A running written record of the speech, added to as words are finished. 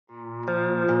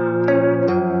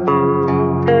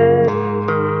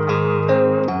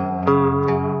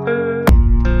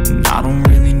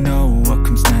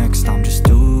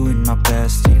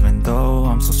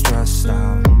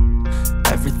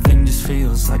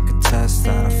like a test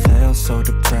that I fail, so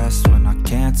depressed when I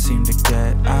can't seem to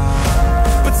get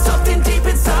out. But something deep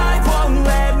inside won't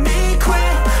let me quit.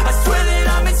 I swear that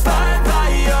I'm inspired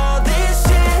by all this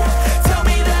shit. Tell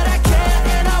me that I can't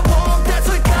and I won't. That's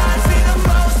what guides me the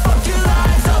most. Fuck your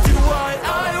lies, I'll do what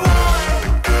I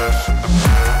want. Gas in the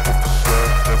back of the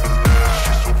set, never knew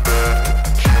she's so bad. She made the brag,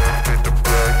 the gas in the back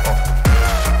of the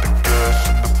set, never knew she's so bad.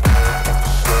 She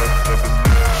made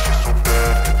the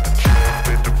brag, the gas in the back of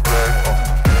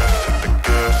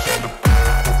the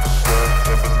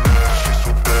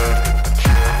set, never knew she's so bad. She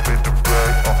made the brag,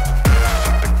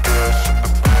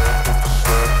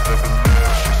 the gas in the back of the set, never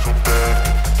knew she's so bad.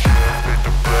 She made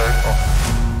the brag,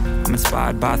 I'm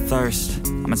inspired by thirst,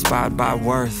 I'm inspired by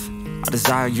worth. I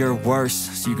desire your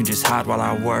worst, so you can just hide while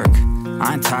I work.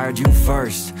 I ain't tired, you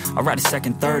first. I'll write a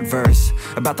second, third verse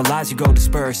about the lies you go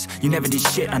disperse. You never did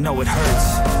shit, I know it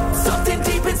hurts. Something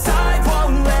deep inside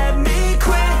won't let me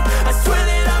quit. I swear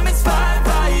that I'm inspired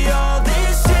by all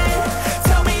this shit.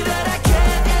 Tell me that I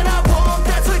can't and I won't.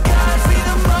 That's what guides me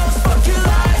the most. Fuck your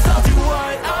lies, I'll do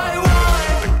what I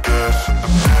want. gas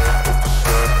in the back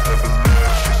of the set, never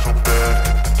knew she's so bad.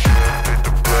 She made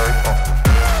the brag, the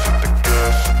gas in the back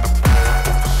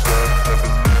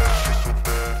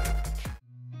of the set,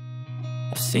 never knew she's so bad.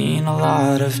 I've seen a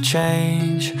lot of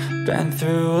change, been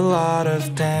through a lot of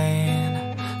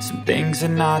pain. Some things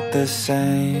are not the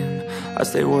same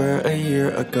as they were a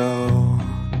year ago,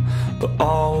 but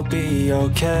all will be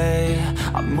okay.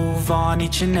 I move on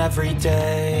each and every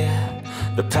day.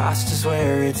 The past is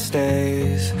where it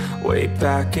stays, way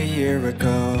back a year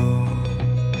ago.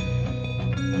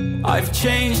 I've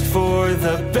changed for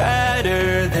the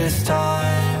better this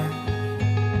time.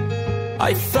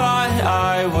 I thought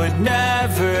I would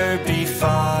never be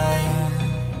fine.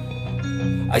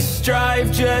 I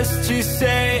strive just to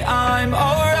say I'm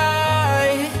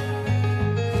alright,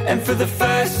 and for the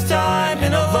first time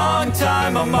in a long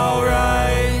time I'm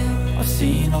alright. I've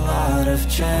seen a lot of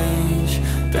change,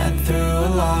 been through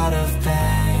a lot of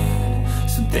pain.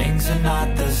 Some things are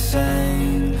not the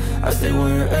same as they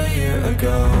were a year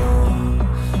ago,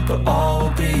 but all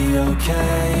will be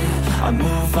okay. I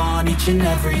move on each and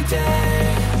every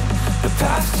day. The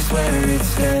past is where it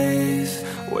stays,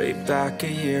 way back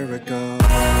a year ago.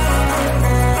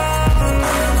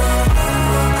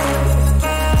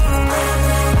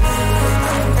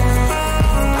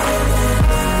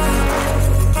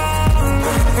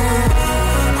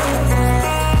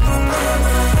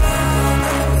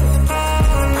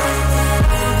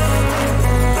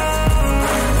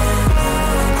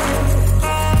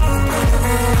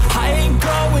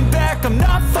 I'm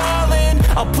not falling.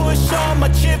 I'll push all my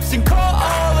chips and call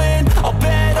all in. I'll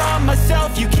bet on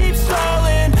myself, you keep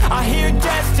stalling. I hear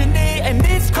destiny and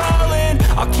it's calling.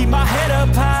 I'll keep my head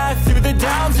up high through the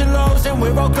downs and lows, and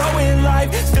we're all going live.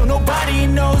 Still nobody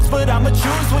knows, but I'ma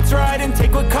choose what's right and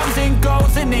take what comes and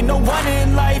goes. And ain't no one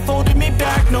in life holding me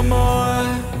back no more.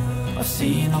 I've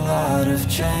seen a lot of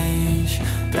change,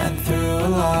 been through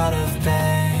a lot of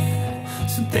pain.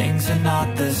 Some things are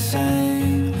not the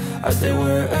same as they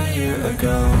were a year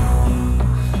ago,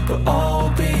 but all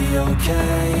will be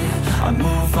okay. I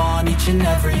move on each and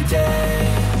every day.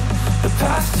 The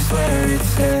past is where it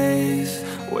stays,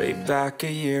 way back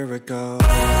a year ago.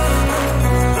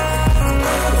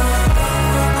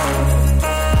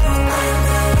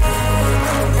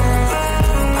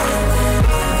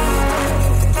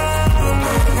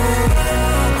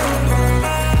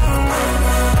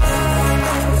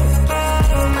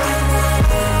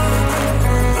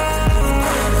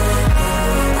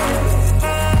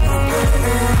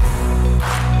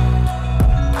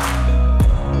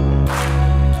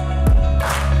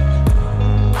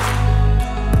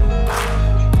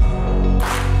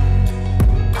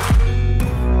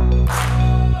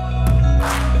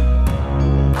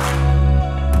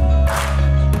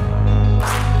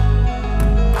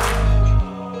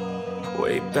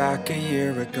 Back a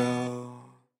year ago.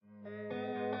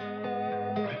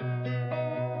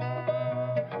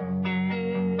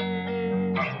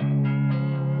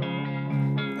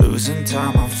 Losing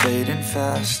time, I'm fading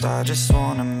fast. I just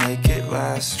wanna make it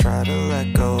last. Try to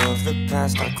let go of the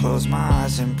past. I close my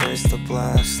eyes, embrace the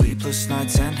blast. Sleepless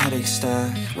nights and headaches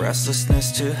stack.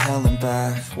 Restlessness to hell and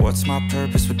back. What's my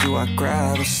purpose? What do I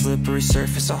grab? A slippery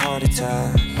surface, a heart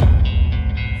attack.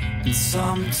 And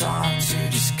sometimes you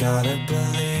just gotta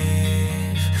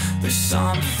believe there's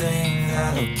something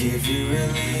that'll give you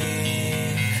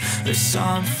relief. There's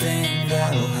something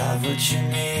that'll have what you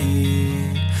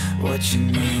need, what you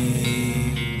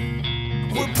need.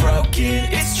 We're broken,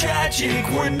 it's tragic,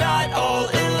 we're not all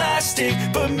elastic,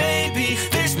 but maybe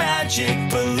there's magic,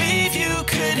 believe you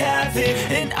could have it.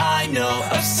 And I know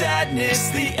of sadness,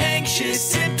 the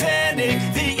anxious and panic,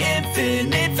 the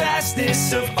infinite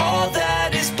vastness of all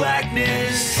that is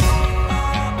blackness.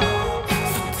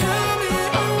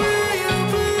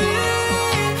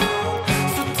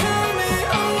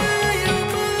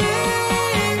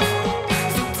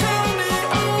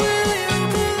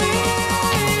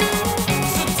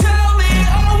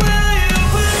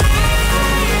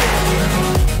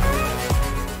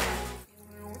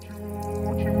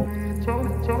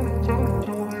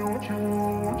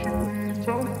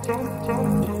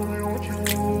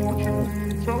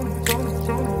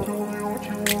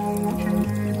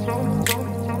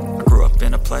 I grew up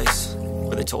in a place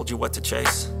where they told you what to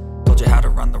chase, told you how to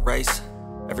run the race,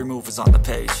 every move was on the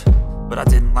page. But I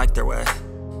didn't like their way,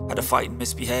 had to fight and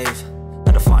misbehave,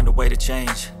 had to find a way to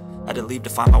change, had to leave to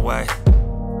find my way.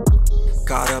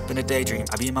 Caught up in a daydream,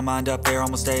 I beat my mind up there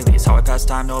almost daily. It's how I pass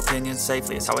time, no opinions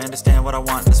safely. It's how I understand what I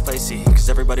want in this place, see. Cause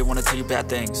everybody wanna tell you bad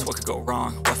things, what could go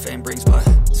wrong, what fame brings. But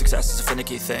success is a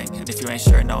finicky thing, and if you ain't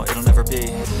sure, no, it'll never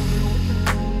be.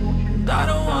 I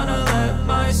don't wanna let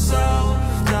myself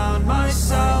down,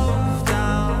 myself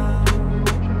down.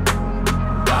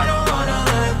 I don't wanna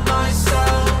let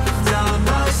myself down,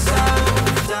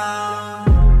 myself down.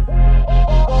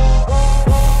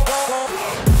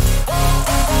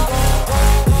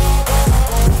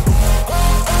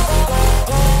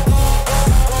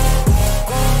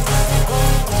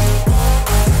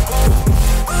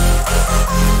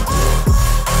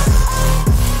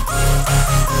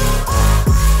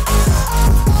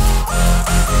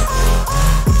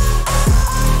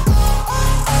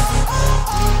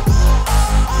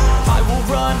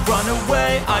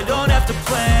 I don't have to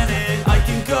plan it, I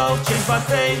can go change my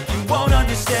fate. You won't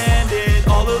understand it,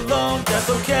 all alone, that's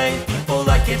okay. People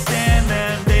I can't stand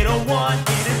them, they don't want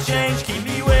me to change, keep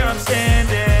me where I'm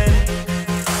standing.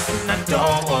 And I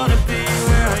don't wanna be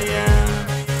where I am,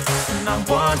 and I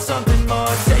want something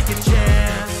more, take a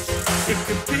chance. It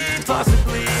could be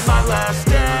possibly my last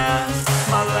dance,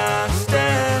 my last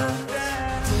dance.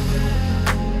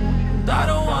 And I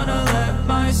don't wanna let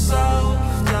myself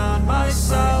down,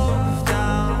 myself.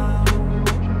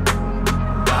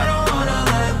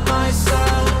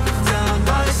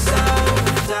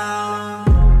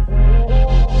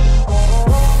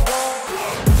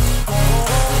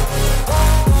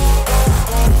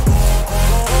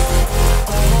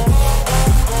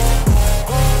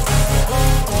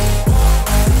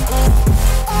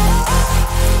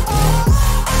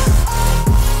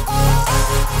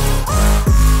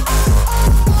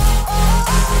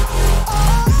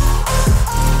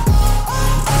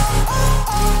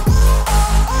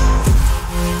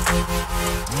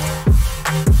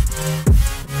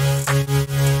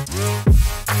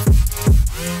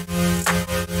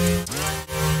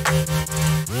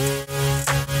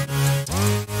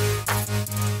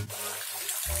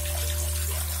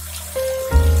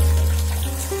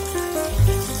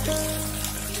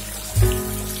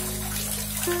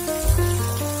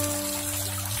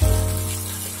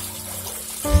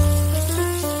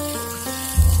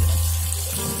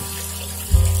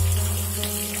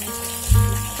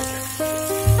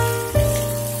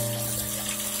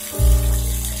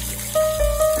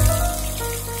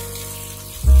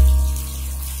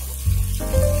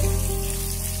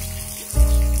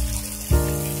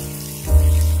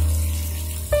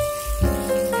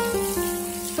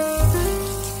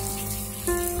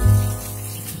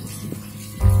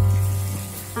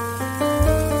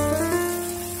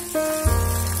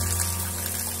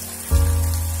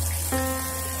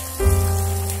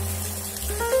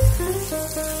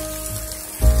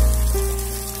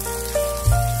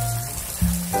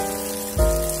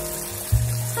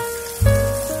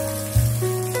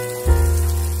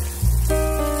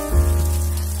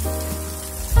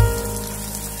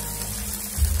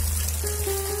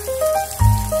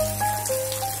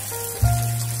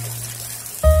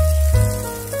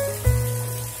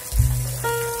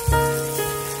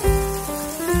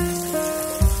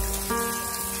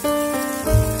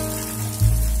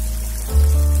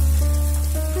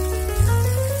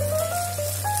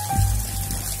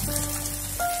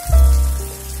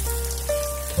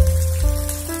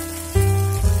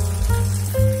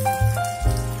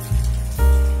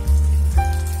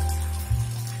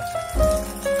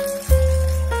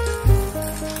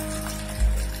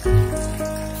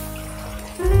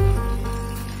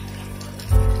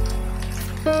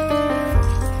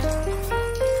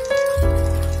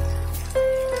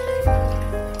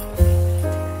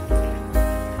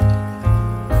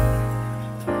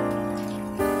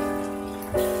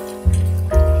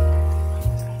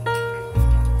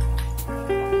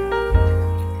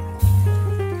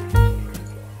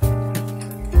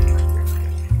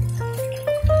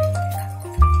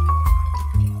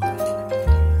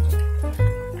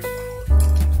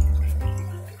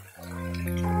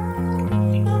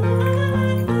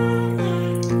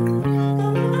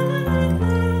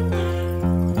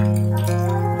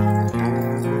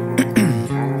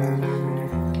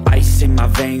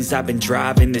 lanes, I've been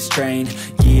driving this train.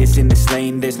 Years in this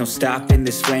lane, there's no stopping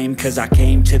this flame. Cause I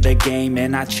came to the game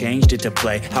and I changed it to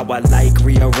play how I like,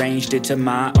 rearranged it to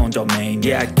my own domain.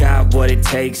 Yeah, I got what it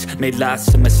takes, made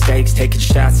lots of mistakes, taking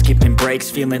shots, skipping breaks,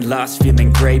 feeling lost,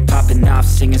 feeling great, popping off,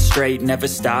 singing straight, never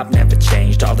stopped, never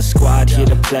changed. All the squad here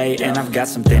to play, and I've got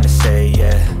something to say,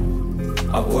 yeah.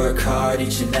 I work hard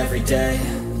each and every day,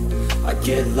 I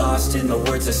get lost in the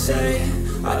words I say.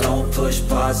 I don't push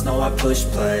pause, no, I push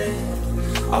play.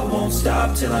 I won't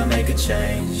stop till I make a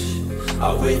change.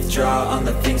 I withdraw on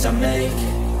the things I make.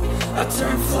 I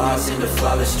turn flaws into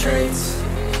flawless traits.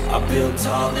 I build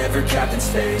tall, never capped in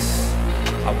space.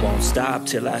 I won't stop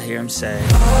till I hear him say,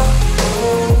 oh,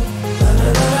 oh, la, la,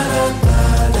 la, la,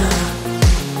 la, la.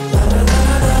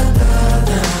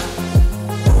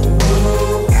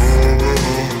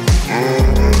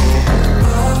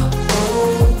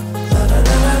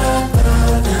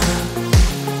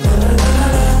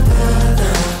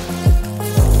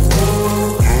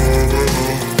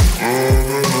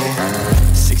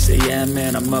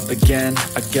 Man, I'm up again.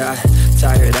 I got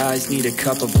tired eyes, need a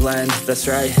cup of blend. That's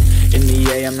right, in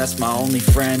the AM, that's my only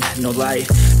friend. No light,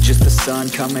 just the sun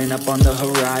coming up on the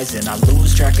horizon. I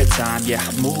lose track of time, yeah,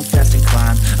 I move fast and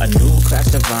climb a new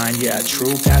class divine, yeah,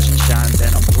 true passion shines.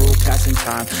 And I'm through passing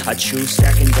time, I choose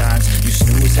stacking dimes. You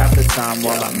snooze half the time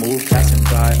while I move passing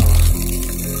by.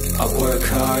 I work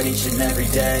hard each and every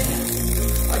day,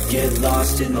 I get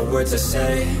lost in the words I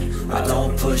say. I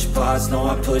don't push pause, no,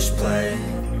 I push play.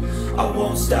 I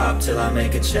won't stop till I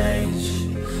make a change.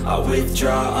 I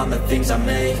withdraw on the things I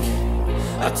make.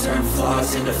 I turn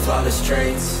flaws into flawless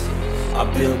traits. I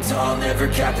build tall, never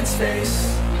capped in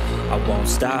space. I won't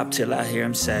stop till I hear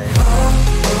him say, oh,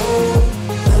 oh,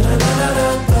 la, la, la,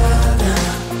 la, la, la.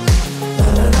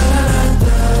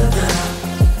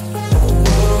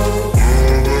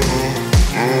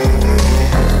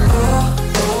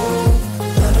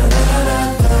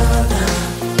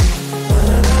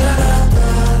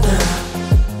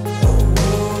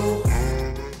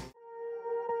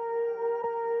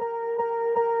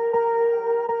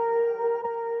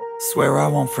 Swear I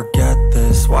won't forget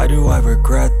this, why do I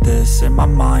regret this? In my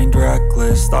mind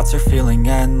reckless, thoughts are feeling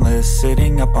endless.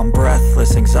 Sitting up, I'm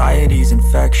breathless, anxiety's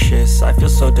infectious. I feel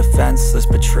so defenseless,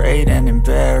 betrayed and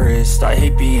embarrassed. I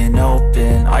hate being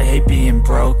open, I hate being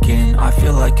broken. I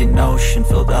feel like an ocean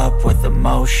filled up with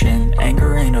emotion.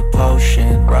 Anger ain't a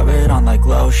potion, rub it on like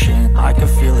lotion. I can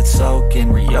feel it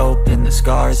soaking, reopen, the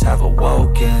scars have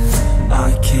awoken.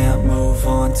 I can't move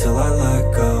on till I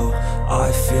let go. I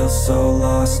feel so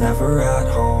lost, never at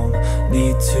home.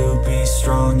 Need to be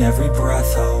strong, every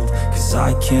breath hold. Cause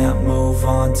I can't move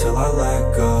on till I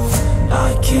let go.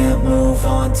 I can't move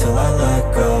on till I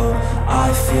let go.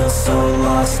 I feel so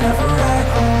lost, never at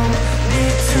home.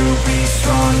 Need to be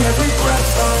strong, every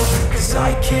breath hold. Cause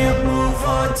I can't move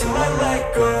on till I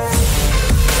let go.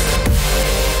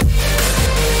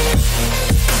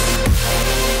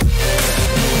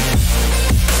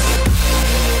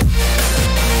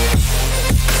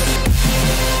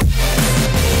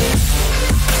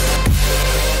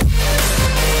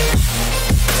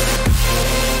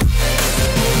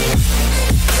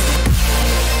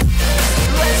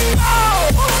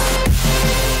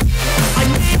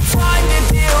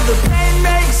 The pain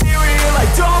makes it real, I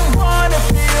don't wanna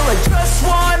feel, I just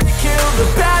wanna kill the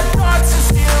bad thoughts and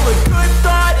steal a good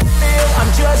thought and feel.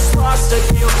 I'm just lost, I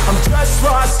feel, I'm just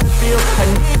lost, I feel. I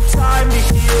need time to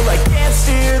heal, I can't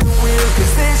steer the wheel.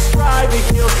 Cause this drive it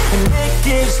kills, and it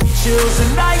gives me chills. A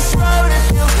nice road it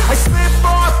feels, I slip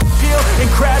off the peel and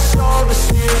crash all the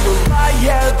steel. Will I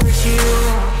ever heal?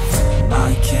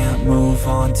 I can't move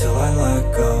on till I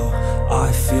let go. I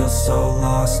feel so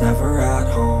lost, never at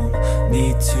home.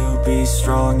 Need to be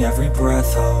strong, every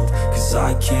breath hold. Cause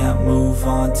I can't move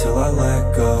on till I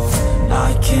let go.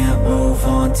 I can't move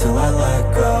on till I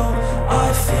let go.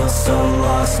 I feel so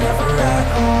lost, never at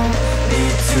home.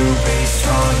 Need to be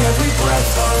strong, every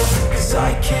breath hold. Cause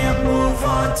I can't move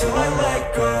on till I